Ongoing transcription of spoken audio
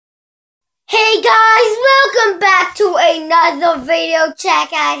Hey guys, welcome back to another video.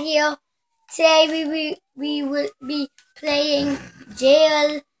 Check out here. Today we will be playing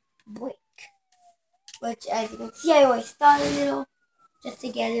Jailbreak, which as you can see I always start a little just to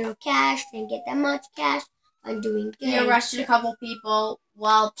get a little cash. Didn't get that much cash. I'm doing good. We arrested a couple people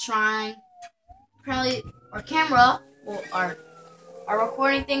while trying. Apparently, our camera, or our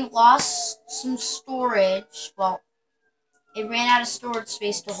recording thing, lost some storage. Well, it ran out of storage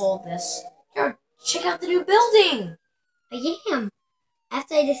space to hold this. Yo, check out the new building! I am.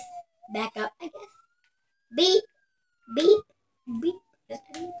 After I just back up, I guess. Beep, beep, beep.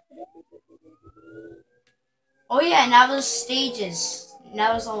 Oh yeah, now there's stages.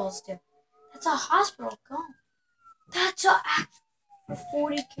 Now there's all those too. That's a hospital. Go. That's a act for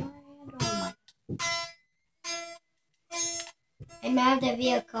 40 grand. Oh my. I'm out of the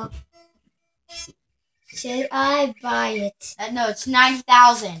vehicle. Should I buy it? No, it's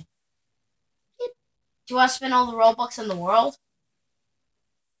 90,000. Do you want to spend all the Robux in the world?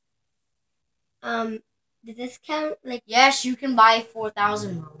 Does this count? Like, yes, you can buy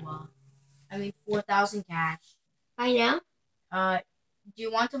 4,000 Robux. 4,000 cash. Buy now? Do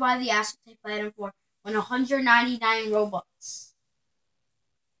you want to buy the asset type item for 199 Robux?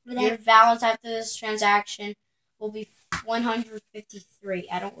 Your balance after this transaction will be 153.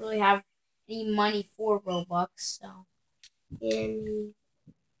 I don't really have any money for Robux, so.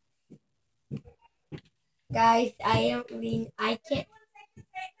 Guys, I can't.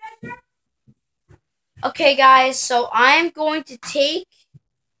 Okay, guys, so I'm going to take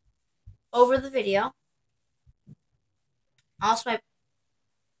over the video. Also, my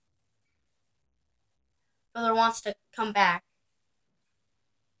brother wants to come back.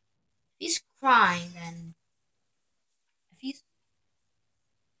 If he's crying, then...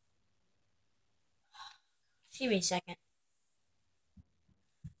 Give me a second.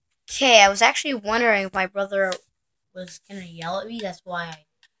 Okay, I was actually wondering if my brother was gonna yell at me. That's why I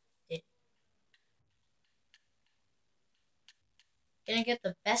did. Gonna get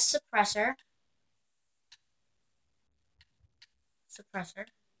the best suppressor.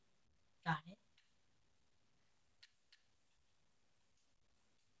 Got it.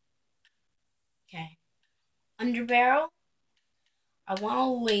 Okay. Underbarrel. I want a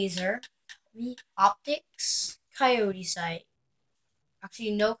laser. Optics. Coyote sight.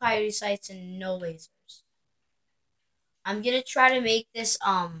 Actually, no coyote sights and no lasers. I'm gonna try to make this,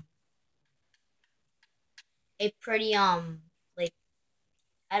 a pretty, like,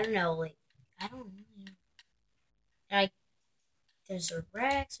 I don't know, there's a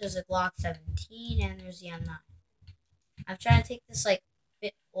Rex, there's a Glock 17, and there's the M9. I'm trying to take this, like,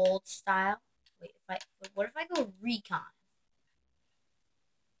 bit old style. Wait, what if I go recon?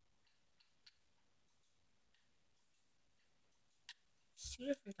 Two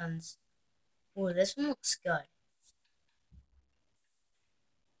different guns. Oh, this one looks good.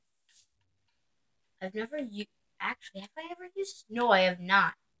 I've never used... Actually, have I ever used... No, I have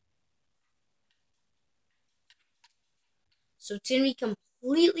not. So it's going to be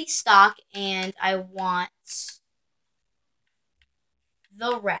completely stock, and I want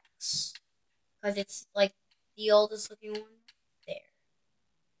the Rex. Because it's, like, the oldest looking one. There.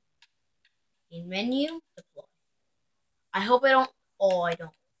 In menu, deploy. I hope I don't... Oh, I don't.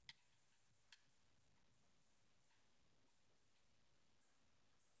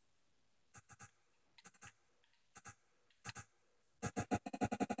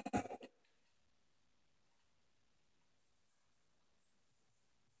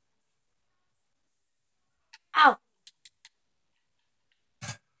 Ow!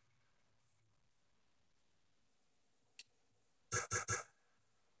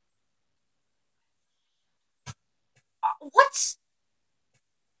 What?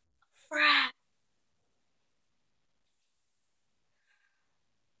 Crap.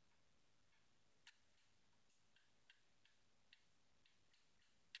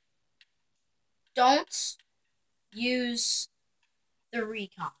 Don't use the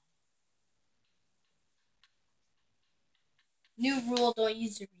recon. New rule, don't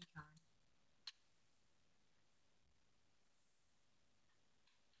use the recon.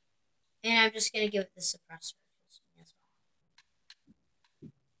 And I'm just going to give it the suppressor.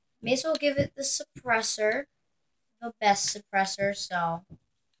 May as well give it the suppressor. The best suppressor, so.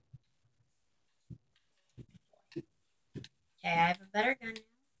 Okay, I have a better gun now.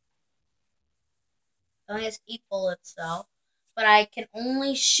 It only has 8 bullets, though. But I can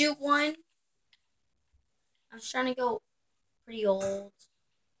only shoot one. I was trying to go pretty old.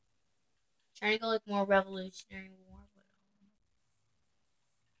 Trying to go like more Revolutionary War.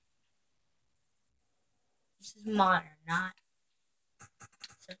 This is modern, not...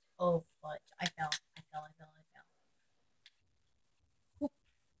 Oh, fudge. I fell. Oop.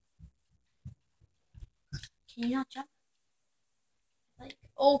 Can you not jump? Like,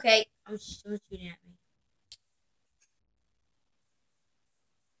 okay. I'm shooting at me.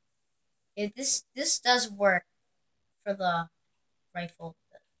 If this does work for the rifle.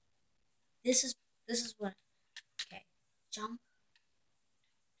 This is what. Okay, jump.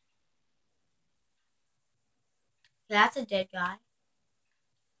 That's a dead guy.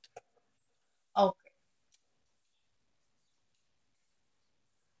 Okay.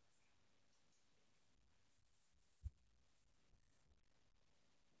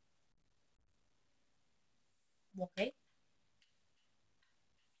 Okay.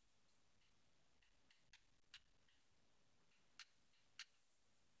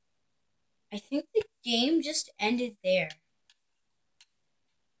 I think the game just ended there.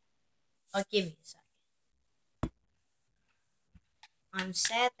 Oh, give me a second. I'm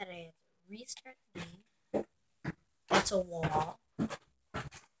sad that I had to restart the game. That's a wall.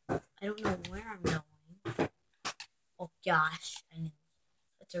 I don't know where I'm going. Oh gosh, I knew.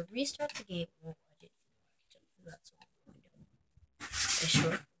 To restart the game. Oh, I didn't. That's what I'm doing.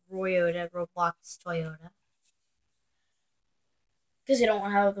 Sure. Toyota, Roblox, Toyota. Because I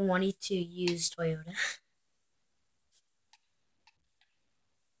don't have the money to use Toyota.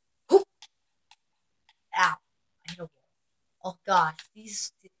 Ow! I hit a wall. Oh gosh,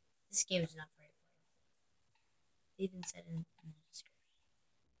 this game is not very good. They even said in the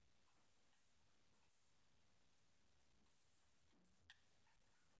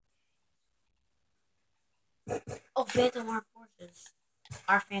description. Oh, Phantom Armed Forces.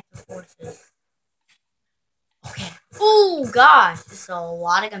 Our Phantom Forces. Okay. Oh gosh, this is a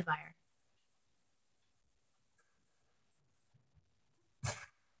lot of gunfire.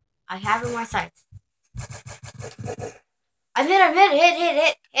 I have it on my sights. I'm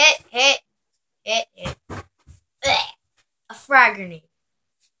hit. Blech. A frag grenade.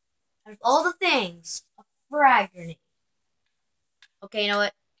 Out of all the things, a frag grenade. Okay, you know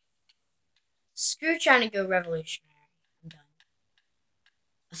what? Screw trying to go revolutionary. I'm done.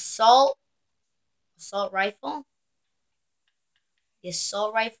 Assault rifle. The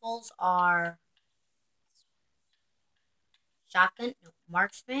assault rifles are shotgun, no,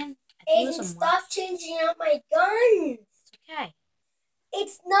 marksman. Aiden, stop changing out my guns. It's okay.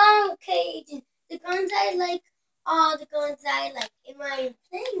 It's not okay, Aiden. The guns I like are the guns I like. If I'm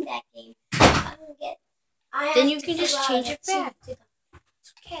playing that game, I don't get. Then you can just change it back.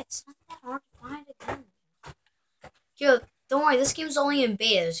 It's okay. It's not that hard to find a gun. Yo, don't worry. This game's only in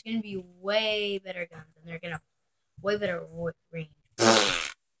beta. There's gonna be way better guns, and they're gonna way better range.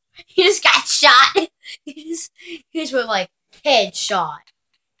 He just got shot. He just went like headshot.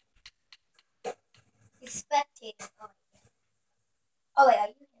 He's spectating. Oh wait, are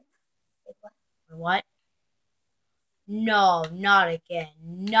you him? Wait, what? What? No, not again.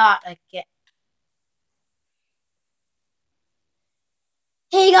 Not again.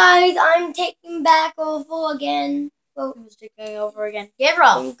 Hey guys, I'm taking back over again. Who's taking over again?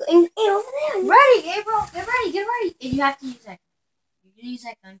 Gabriel. Over there. Ready, Gabriel. Get ready. And you have to use that. You're gonna use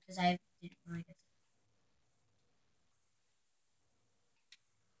that gun because I didn't really get it.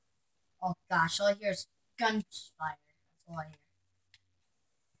 Oh gosh, all I hear is gunfire. That's all I hear.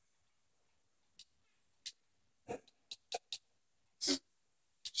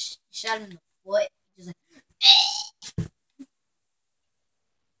 Shot him in the foot. Just like.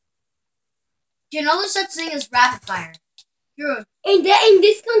 You know there's such thing as rapid fire. And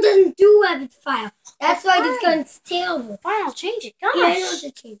this gun doesn't do rapid fire. That's why this gun's terrible. Fine, I'll change it. Gosh. Yeah, I know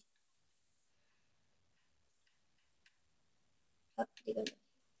to change it.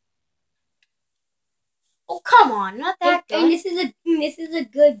 Oh come on, not that gun. And this is a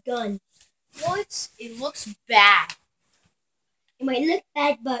good gun. Well, it looks bad. It might look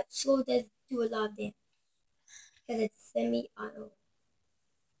bad, but sure does do a lot of damage because it's semi-auto.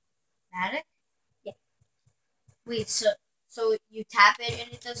 Matic? Yeah. Wait, so you tap it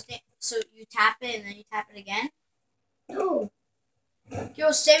and it does damage. So you tap it and then you tap it again? No.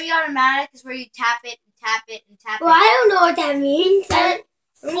 Yo, semi-automatic is where you tap it and tap it and tap it. Well, I don't know what that means.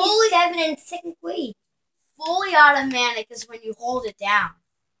 Fully 7 and 2nd grade. Fully automatic is when you hold it down.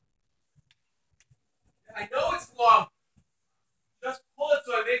 I know it's long. Just pull it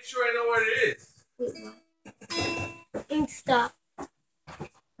so I make sure I know where it is. Wait, what? And stop.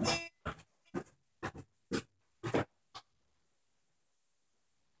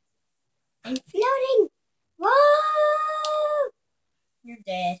 I'm floating. Whoa! You're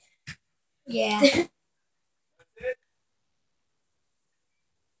dead. Yeah. That's it.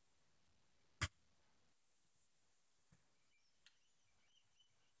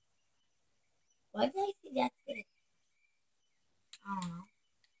 Why did I see that thing? I don't know.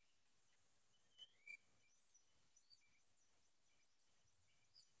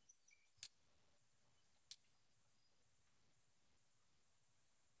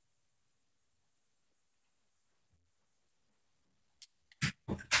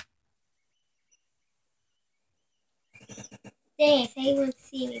 Dang, if they won't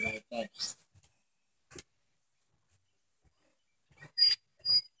see me like this.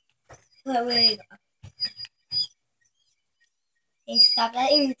 Where did it go? Hey, stop.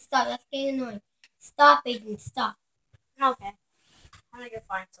 That even stop. That's getting annoying. Stop, Aiden. Stop. Okay. I'm gonna go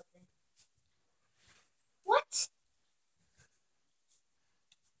find something. What?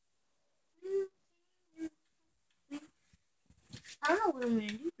 I don't know what I'm gonna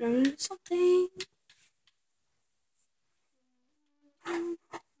do, but I'm gonna do something.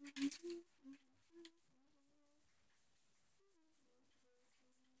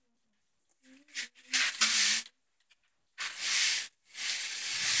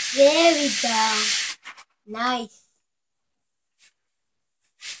 There we go. Nice.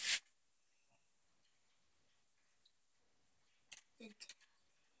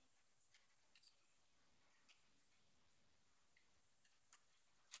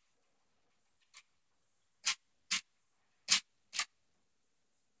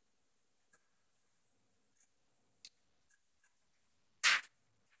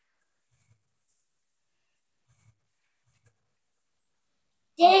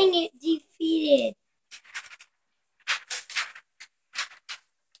 Dang it, defeated.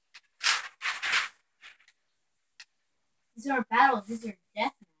 These aren't battles, these are death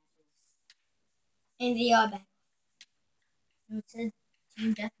matches. And they are back. No, it said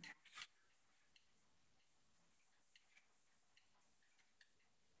team deathmatch.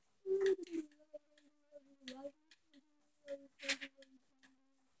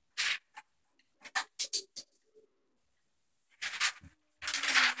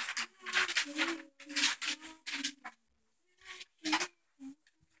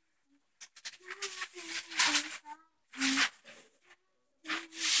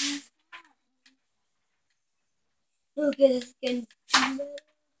 Look at this skin. Hard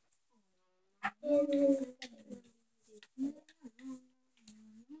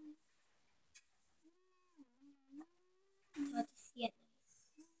to see it.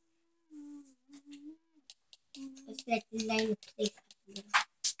 It's like the line of place.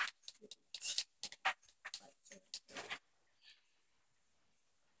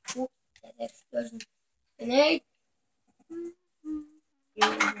 Oh, that explosion. Grenade.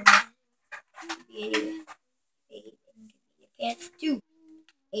 Anyway. You can't do.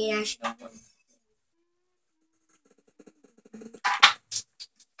 And I should have won.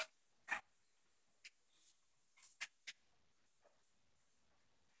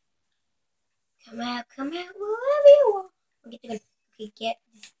 Come out, wherever you are. Okay, get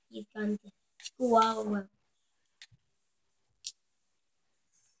these guns. Go all around.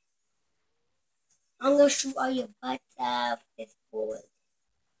 I'm gonna shoot all your butts out this board.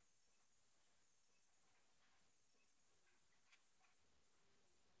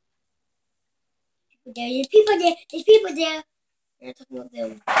 There's people there. There's people there. We're not talking about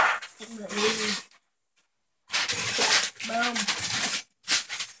them. We're talking about me. Boom.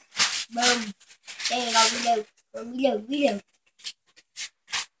 Boom. Dang, I'll reload. Reload.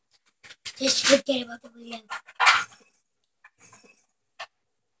 Just forget about the reload.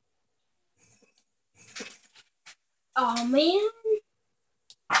 Oh man.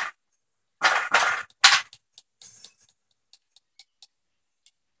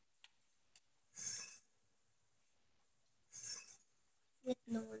 There's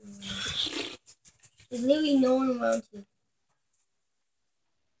no one around. There's literally no one around here.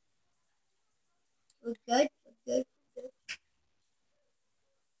 We're good.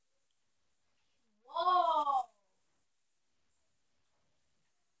 Whoa!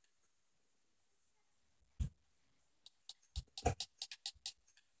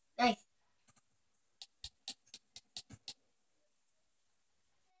 Nice.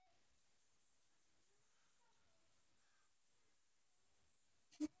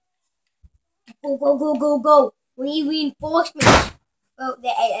 Go. We need reinforcements. Oh,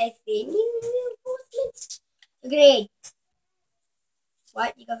 I think we need reinforcements. Grenade.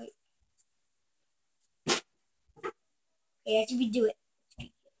 What? You got it. Okay, that should be do it.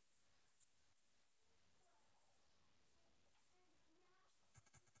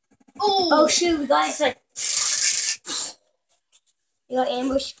 Oh shoot, we got it. You got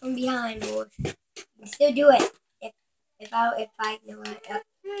ambushed from behind, boy. You can still do it. If I know it.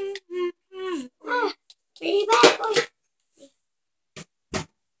 Be back, boy.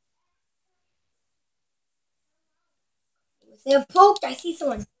 They're poked. I see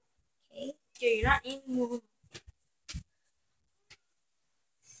someone. Okay. Dude, you're not aiming.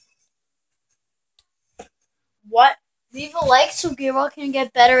 What? Leave a like so Gabriel can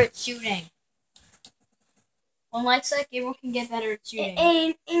get better at shooting. 1 like so that Gabriel can get better at shooting.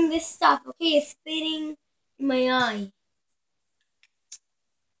 And this stuff, okay, it's spitting in my eye.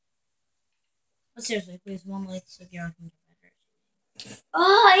 But seriously, please, 1 like so Gabriel can get better at shooting.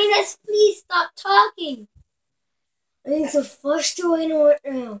 Oh, Ines, please stop talking. I'm so frustrated right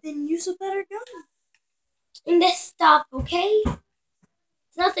now. Then use a better gun. Ines, stop, okay?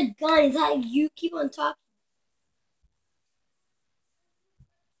 It's not the gun, it's that you keep on talking.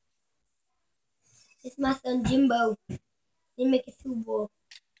 It's my son Jimbo. They make a Super Bowl.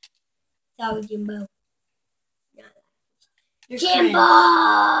 Sorry, Jimbo.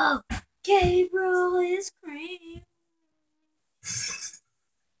 Jimbo! Gabriel is crazy.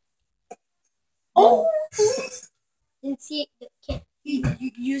 Oh! Didn't see it. Can't. You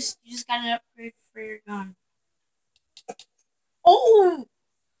just got an upgrade for your gun. Oh!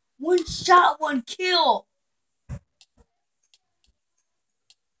 1 shot, 1 kill.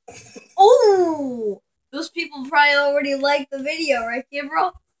 Oh! Those people probably already liked the video, right,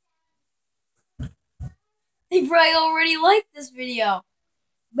 Gabriel? They probably already liked this video.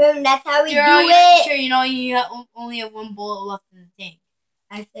 Boom, that's how we do Sure, it. you know you only have 1 bullet left in the tank.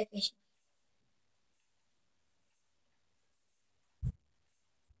 I think I should.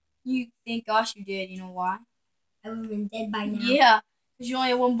 You thank gosh you did. You know why? I would have been dead by now. Yeah, because you only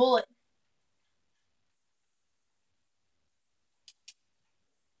have 1 bullet.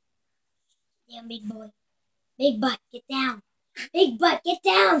 Damn, big boy. Big butt, get down. Big butt, get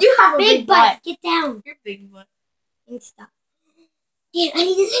down. You have a big butt. Get down. You're big butt. And stop. Damn, I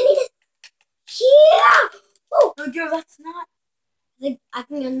need this. Yeah. Oh. No, Joe, that's not. I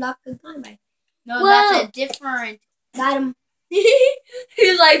can unlock the gun by. No, Whoa. that's a different. Got him.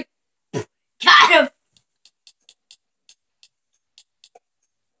 He's like, got him.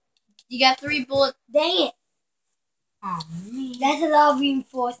 You got 3 bullets. Dang it. Oh man. That's a lot of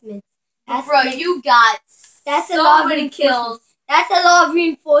reinforcements. That's Bro, you got that's so a lot of many kills. That's a lot of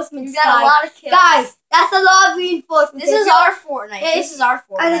reinforcements. You got a lot of kills. Guys, that's a lot of reinforcements. This is our Fortnite. This is our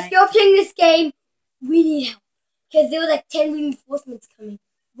Fortnite. And if you're playing this game, we need help. Because there was like 10 reinforcements coming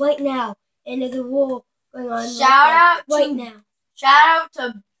right now. And there's a war going on Shout out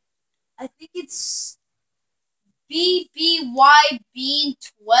to, I think it's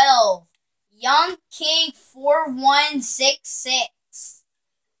BBYB12. Young King 4166.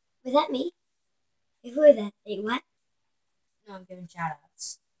 Was that me? Who is that? Wait, what? No, I'm giving shout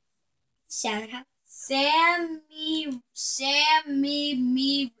outs. Shout out. Sammy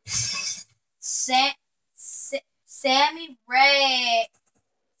Ray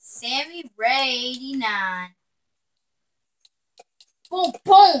 89. Boom,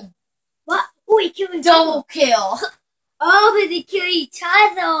 boom. What? Oh, he killed Double kill. Oh, but they kill each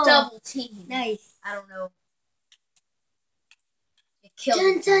other. Double team. Nice. I don't know. It killed.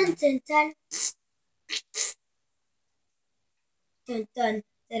 Dun dun dun dun. Dun dun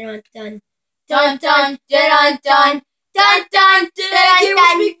dun dun Dun dun dun dun dun dun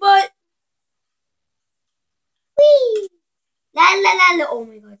dun. Big butt. Wee. La la la la. Oh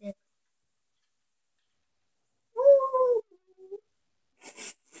my god. Woo.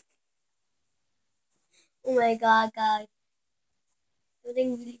 Oh my god, guys.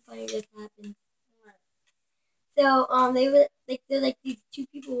 Something really funny just happened. So they were like they're like these 2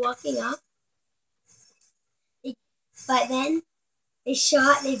 people walking up. But then they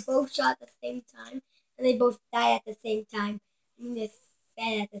both shot at the same time, and they both died at the same time, and they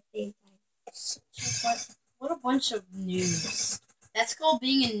fed at the same time. What a bunch of noobs. That's called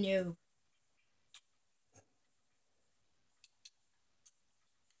being a noob.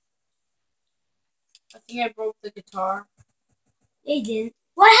 I think I broke the guitar. They didn't.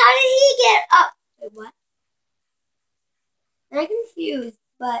 What? How did he get up? Wait, what? I'm confused,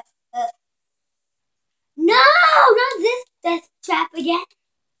 but no, not this death trap again.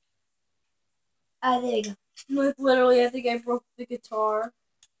 Oh, there we go. Like literally, I think I broke the guitar.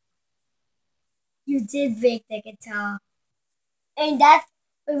 You did break the guitar, and that's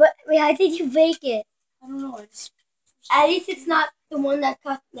wait. How did you break it? I don't know. At least it's not the one that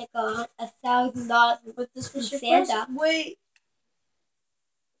cost like $1,000. But this was your Santa. first. Wait.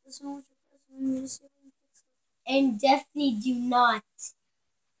 This one was your first. And definitely do not,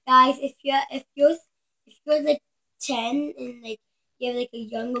 guys. If you're like 10 and like you have like a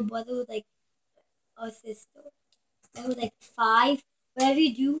younger brother with like or sister that was like 5, whatever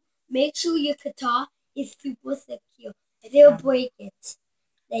you do, make sure your guitar is super secure. They'll break it.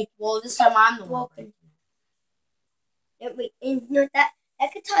 Like, well, this time I'm the one. And wait, and no, that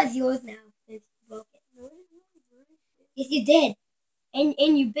guitar is yours now. It's broken. Yes, you did.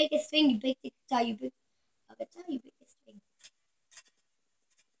 And you break a string, you break the guitar, you break a guitar, you break a string.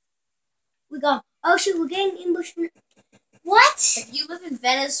 We go. Oh shoot, we're getting ambush. What? If you live in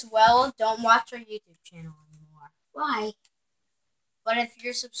Venezuela, don't watch our YouTube channel anymore. Why? But if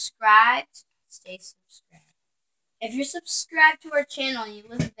you're subscribed, stay subscribed. If you're subscribed to our channel and you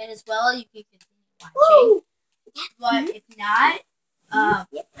live in Venezuela, you can continue watching. Woo! But if not, and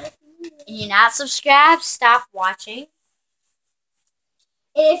you're not subscribed, stop watching.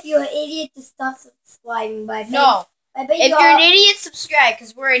 And if you're an idiot, to stop subscribing. But No. If you're an idiot, subscribe,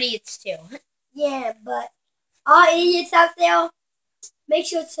 because we're idiots too. Yeah, but all idiots out there, make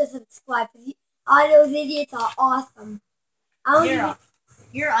sure to subscribe. All those idiots are awesome.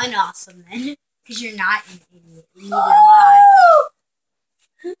 You're unawesome then, because you're not an idiot. Neither am I.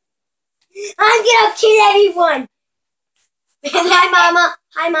 I'm gonna kill everyone. Hi, Mama.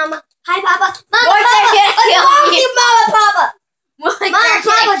 Hi, Mama. Hi, Papa. Mama, Papa. What's Mama, gonna Papa. Mama,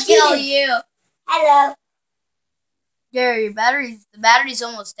 Papa, kill you? Hello. Gary, the battery's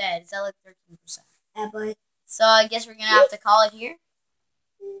almost dead. It's at like 13%. Yeah, boy. So I guess we're gonna have to call it here.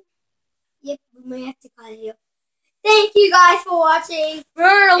 Yep, we might have to call it here. Thank you guys for watching.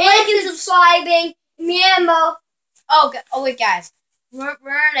 Remember to Like and subscribing. Miamo. Oh wait, guys. We're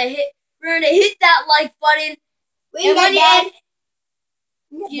gonna hit that like button. And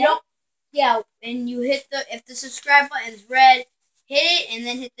when you don't. Yeah, and you hit if the subscribe button's red, hit it and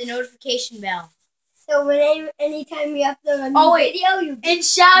then hit the notification bell. So anytime we upload a new video, you and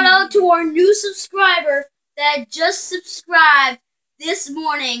shout out to our new subscriber that just subscribed this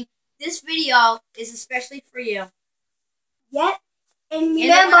morning. This video is especially for you. Yep. And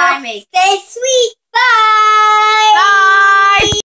remember, I make. stay sweet. Bye. Bye.